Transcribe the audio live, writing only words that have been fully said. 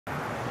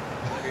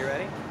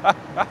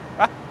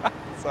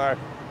Sorry.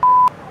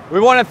 We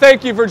want to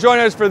thank you for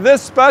joining us for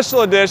this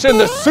special edition,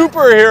 the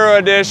Superhero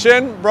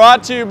Edition,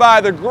 brought to you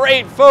by the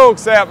great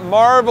folks at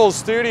Marvel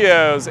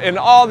Studios and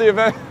all the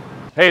events.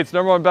 Hey, it's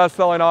 #1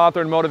 best-selling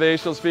author and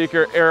motivational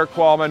speaker, Erik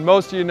Qualman.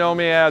 Most of you know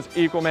me as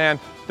Equalman.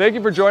 Thank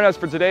you for joining us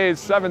for today's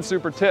 7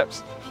 Super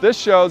Tips. This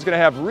show is going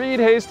to have Reed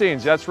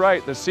Hastings, that's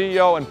right, the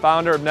CEO and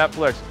founder of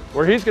Netflix,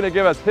 where he's going to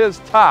give us his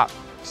top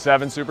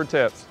 7 super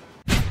tips.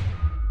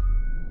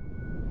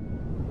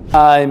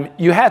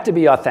 You have to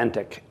be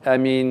authentic. I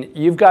mean,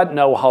 you've got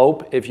no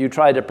hope if you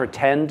try to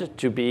pretend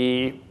to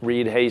be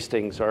Reed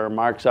Hastings or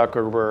Mark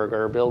Zuckerberg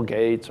or Bill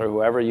Gates or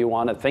whoever you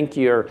want to think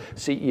your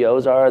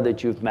CEOs are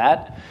that you've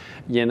met.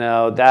 You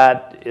know,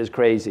 that is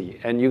crazy.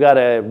 And you got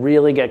to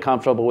really get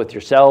comfortable with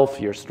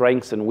yourself, your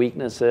strengths and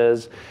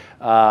weaknesses.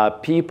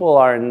 People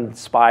are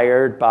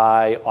inspired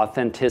by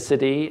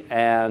authenticity,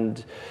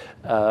 and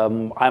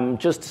I'm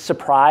just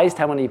surprised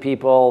how many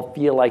people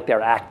feel like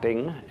they're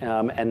acting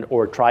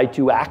or try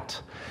to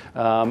act.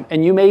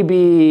 And you may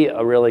be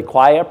a really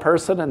quiet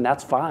person, and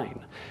that's fine.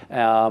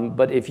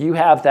 But if you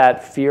have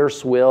that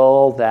fierce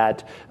will,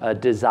 that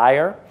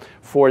desire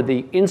for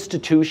the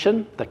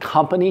institution, the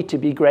company to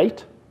be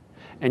great,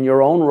 and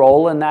your own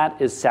role in that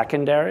is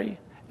secondary,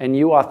 and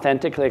you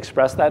authentically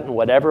express that in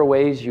whatever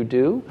ways you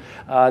do,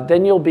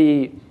 then you'll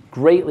be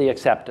greatly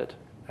accepted.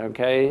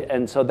 Okay,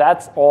 and so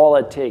that's all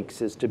it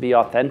takes, is to be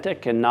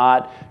authentic and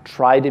not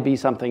try to be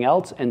something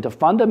else, and to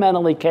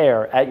fundamentally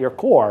care at your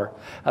core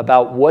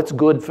about what's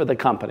good for the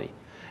company.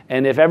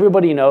 And if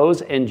everybody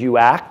knows and you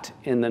act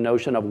in the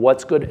notion of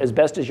what's good, as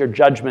best as your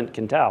judgment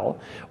can tell,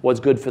 what's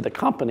good for the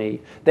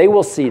company, they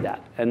will see that,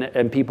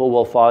 and people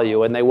will follow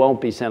you, and they won't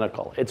be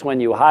cynical. It's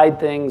when you hide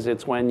things,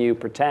 it's when you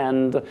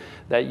pretend,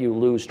 that you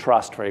lose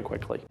trust very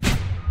quickly.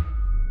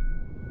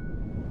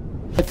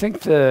 I think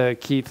the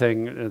key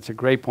thing, and it's a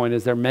great point,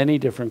 is there are many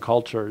different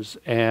cultures,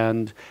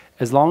 and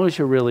as long as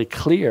you're really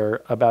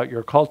clear about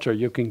your culture,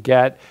 you can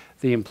get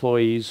the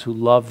employees who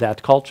love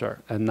that culture,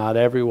 and not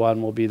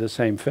everyone will be the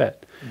same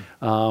fit.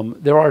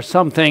 There are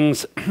some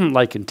things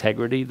like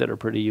integrity that are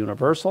pretty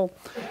universal,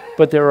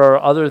 but there are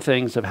other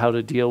things of how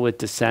to deal with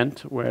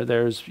dissent where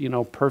there's, you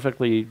know,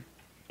 perfectly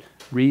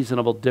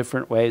reasonable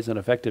different ways and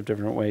effective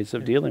different ways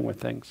of dealing with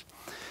things.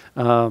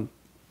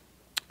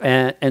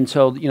 And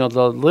so, you know,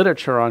 the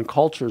literature on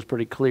culture is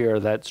pretty clear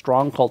that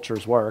strong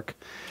cultures work,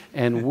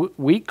 and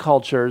weak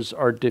cultures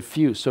are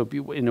diffuse. So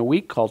in a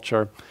weak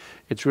culture,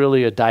 it's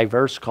really a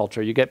diverse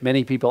culture. You get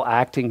many people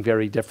acting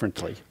very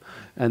differently,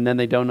 and then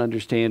they don't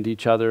understand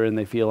each other, and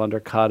they feel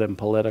undercut and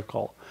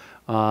political.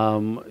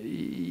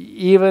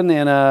 Even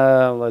in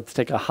let's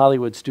take a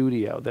Hollywood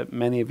studio that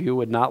many of you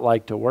would not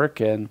like to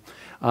work in,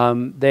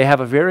 they have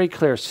a very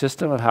clear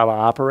system of how to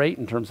operate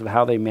in terms of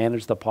how they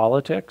manage the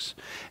politics,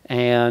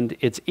 and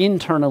it's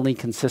internally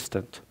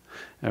consistent,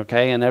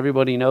 okay? And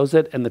everybody knows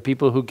it, and the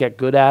people who get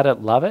good at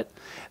it love it,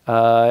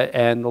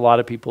 and a lot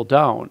of people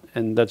don't.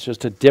 And that's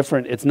just a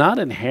different, it's not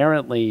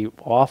inherently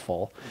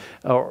awful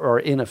or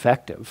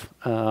ineffective.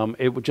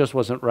 It just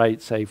wasn't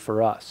right, say,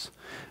 for us.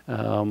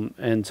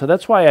 And so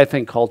that's why I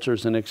think culture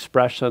is an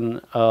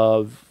expression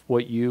of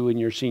what you and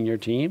your senior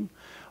team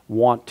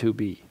want to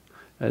be.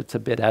 It's a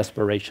bit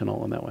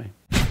aspirational in that way.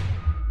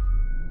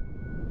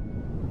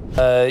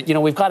 You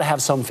know, we've got to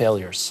have some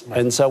failures. Right.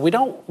 And so we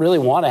don't really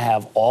want to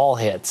have all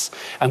hits.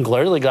 I'm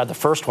clearly glad the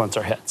first ones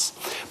are hits.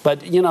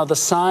 But, you know, the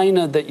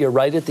sign that you're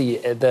right at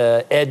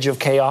the edge of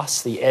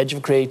chaos, the edge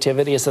of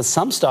creativity, is that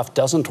some stuff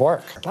doesn't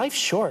work. Life's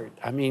short.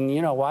 I mean,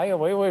 you know, why are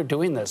we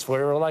doing this?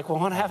 We're like, we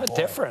want to have a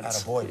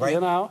difference, right?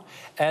 You know?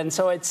 And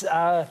so it's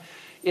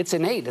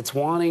innate. It's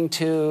wanting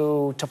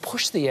to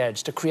push the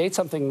edge, to create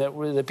something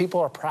that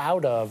people are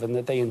proud of and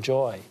that they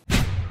enjoy.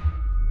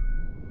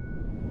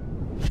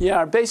 Yeah,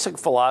 our basic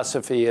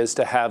philosophy is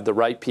to have the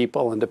right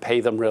people and to pay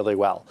them really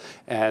well.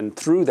 And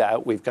through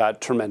that, we've got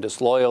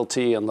tremendous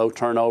loyalty and low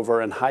turnover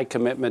and high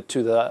commitment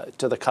to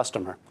the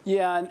customer.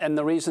 Yeah, and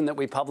the reason that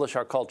we publish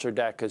our culture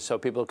deck is so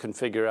people can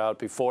figure out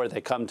before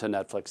they come to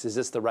Netflix, is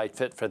this the right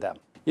fit for them?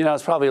 You know,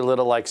 it's probably a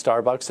little like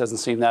Starbucks. Doesn't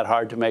seem that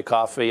hard to make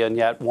coffee, and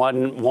yet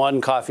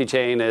one coffee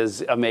chain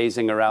is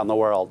amazing around the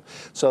world.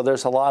 So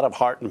there's a lot of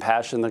heart and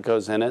passion that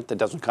goes in it that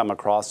doesn't come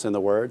across in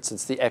the words.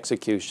 It's the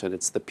execution.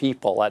 It's the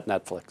people at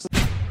Netflix.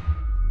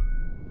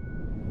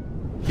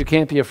 You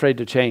can't be afraid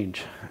to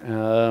change.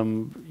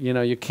 You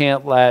know, you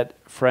can't let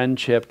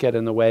friendship get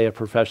in the way of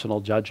professional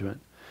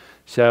judgment.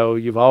 So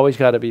you've always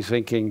got to be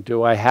thinking,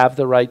 do I have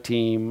the right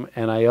team?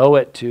 And I owe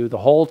it to the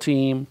whole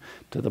team,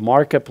 to the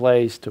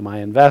marketplace, to my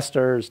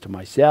investors, to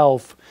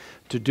myself,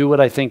 to do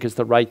what I think is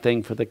the right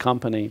thing for the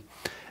company.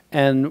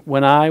 And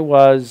when I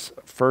was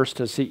first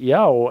a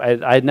CEO,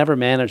 I'd never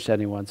managed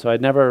anyone, so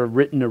I'd never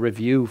written a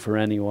review for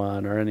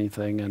anyone or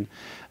anything,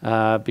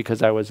 and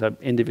because I was an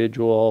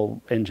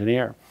individual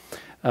engineer.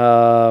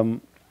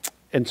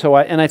 And so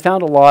I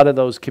found a lot of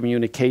those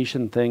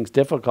communication things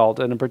difficult,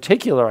 and in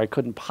particular, I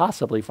couldn't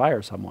possibly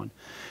fire someone.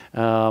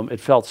 It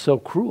felt so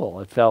cruel.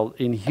 It felt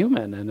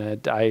inhuman,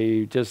 and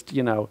I just,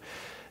 you know,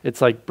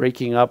 it's like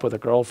breaking up with a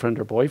girlfriend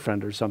or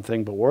boyfriend or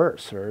something, but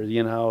worse, or,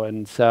 you know,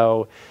 and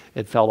so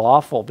it felt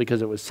awful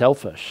because it was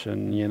selfish,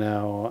 and, you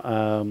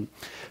know,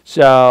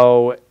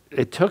 so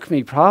it took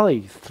me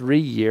probably 3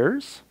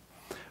 years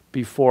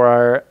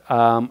before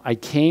I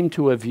came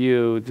to a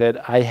view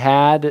that I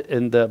had,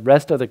 and the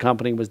rest of the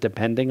company was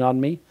depending on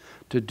me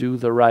to do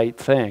the right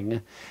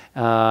thing,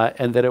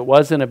 and that it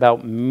wasn't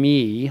about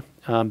me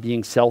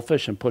being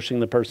selfish and pushing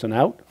the person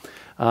out.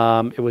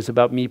 It was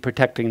about me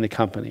protecting the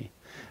company.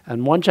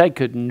 And once I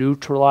could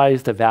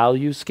neutralize the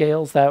value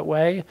scales that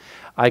way,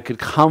 I could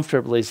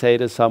comfortably say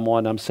to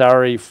someone, I'm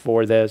sorry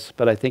for this,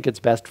 but I think it's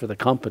best for the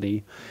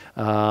company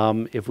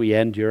if we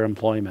end your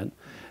employment.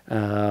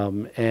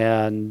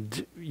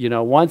 And, you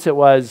know, once it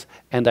was,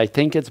 and I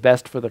think it's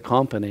best for the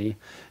company,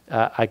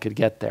 I could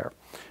get there.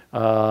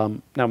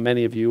 Now,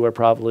 many of you are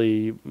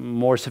probably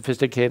more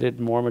sophisticated,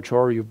 more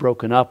mature. You've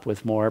broken up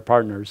with more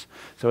partners,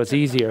 so it's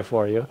easier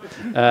for you.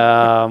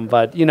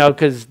 But, you know,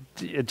 because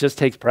it just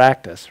takes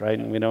practice, right?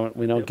 And we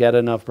don't get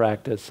enough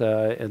practice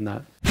in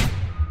that.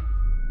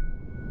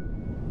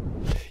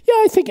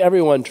 Yeah, I think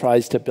everyone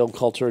tries to build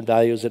culture and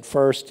values at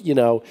first. You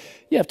know,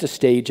 you have to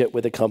stage it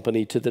with a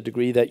company to the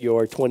degree that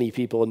you're 20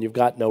 people and you've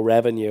got no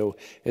revenue.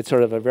 It's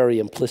sort of a very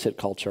implicit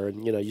culture,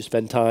 and, you know, you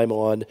spend time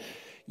on,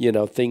 you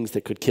know, things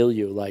that could kill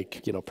you,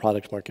 like, you know,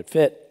 product market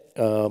fit,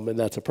 and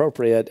that's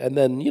appropriate. And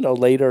then, you know,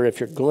 later, if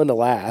you're going to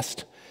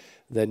last,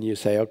 then you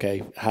say,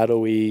 okay, how do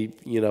we,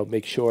 you know,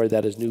 make sure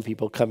that as new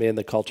people come in,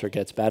 the culture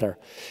gets better?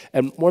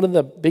 And one of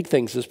the big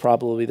things is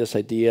probably this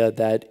idea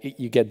that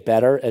you get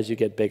better as you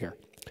get bigger.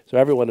 So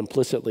everyone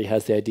implicitly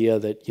has the idea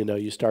that, you know,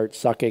 you start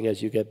sucking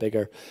as you get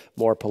bigger,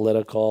 more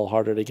political,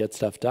 harder to get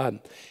stuff done.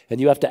 And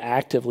you have to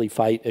actively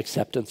fight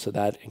acceptance of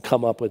that and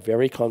come up with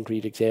very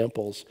concrete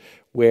examples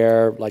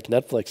where, like,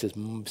 Netflix is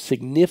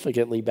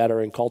significantly better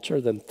in culture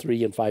than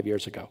 3 and 5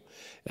 years ago,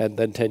 and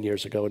then 10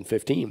 years ago and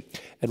 15.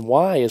 And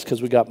why is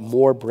because we got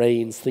more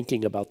brains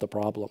thinking about the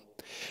problem.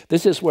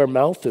 This is where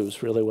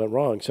Malthus really went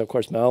wrong. So, of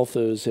course,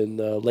 Malthus in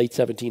the late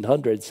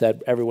 1700s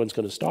said everyone's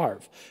going to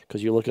starve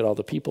because you look at all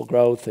the people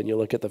growth and you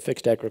look at the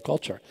fixed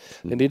agriculture.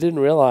 And he didn't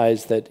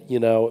realize that, you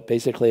know,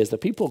 basically as the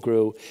people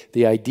grew,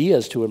 the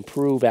ideas to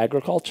improve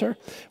agriculture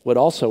would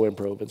also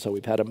improve. And so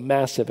we've had a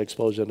massive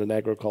explosion in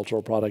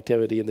agricultural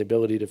productivity and the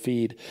ability to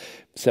feed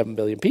 7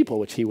 billion people,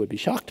 which he would be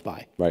shocked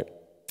by. Right.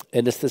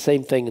 And it's the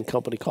same thing in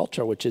company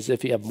culture, which is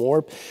if you have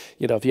more,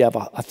 you know, if you have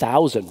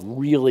 1,000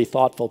 really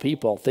thoughtful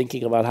people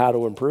thinking about how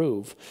to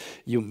improve,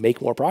 you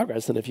make more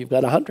progress than if you've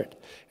got 100.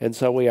 And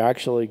so we are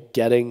actually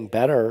getting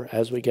better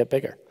as we get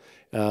bigger.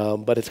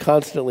 But it's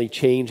constantly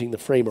changing the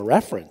frame of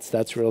reference.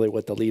 That's really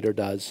what the leader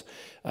does,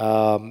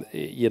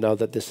 you know,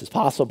 that this is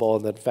possible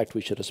and that, in fact,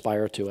 we should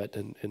aspire to it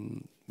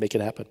and make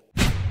it happen.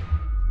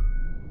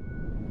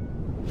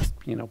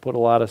 You know, put a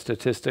lot of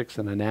statistics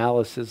and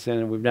analysis in,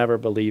 and we've never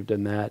believed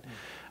in that.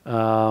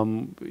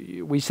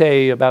 We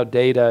say about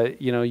data,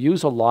 you know,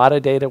 use a lot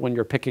of data when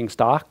you're picking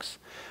stocks,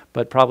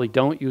 but probably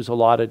don't use a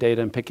lot of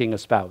data in picking a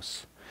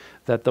spouse.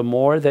 That the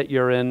more that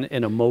you're in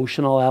an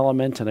emotional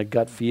element and a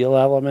gut feel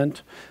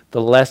element,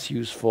 the less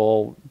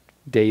useful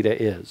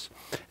data is.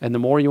 And the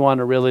more you want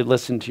to really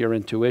listen to your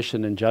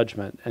intuition and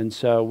judgment. And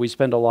so we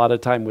spend a lot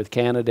of time with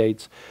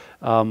candidates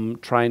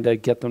trying to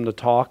get them to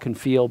talk and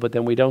feel, but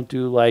then we don't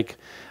do like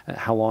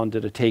how long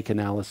did it take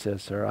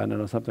analysis or I don't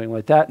know, something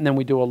like that. And then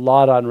we do a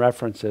lot on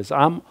references.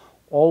 I'm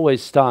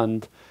always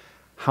stunned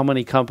how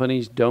many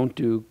companies don't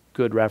do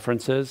good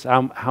references,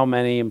 how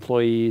many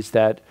employees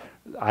that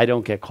I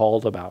don't get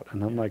called about.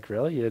 And I'm like,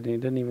 really? You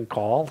didn't even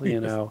call,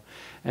 you know?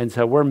 And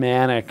so we're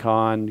manic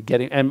on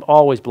getting, and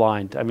always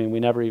blind. I mean, we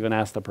never even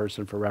ask the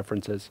person for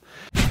references.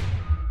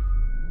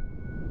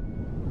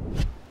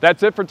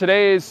 That's it for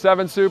today's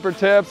 7 Super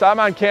Tips. I'm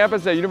on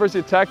campus at University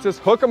of Texas,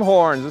 Hook 'em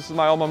Horns. This is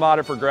my alma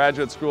mater for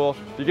graduate school.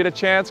 If you get a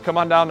chance, come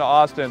on down to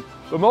Austin.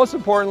 But most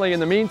importantly, in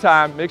the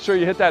meantime, make sure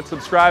you hit that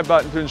subscribe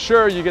button to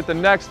ensure you get the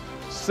next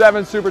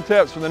 7 Super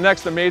Tips from the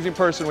next amazing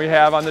person we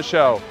have on the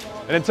show.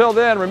 And until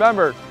then,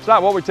 remember, it's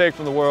not what we take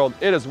from the world,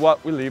 it is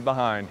what we leave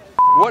behind.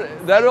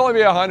 That'd only be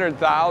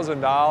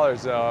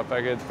 $100,000 though if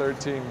I get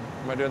 13,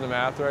 am I doing the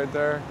math right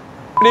there?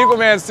 At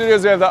Equalman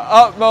Studios, we have the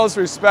utmost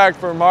respect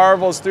for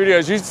Marvel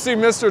Studios. You see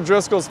Mr.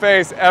 Driscoll's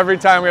face every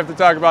time we have to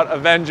talk about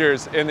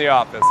Avengers in the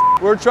office.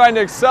 We're trying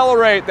to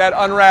accelerate that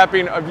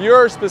unwrapping of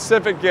your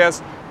specific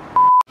gifts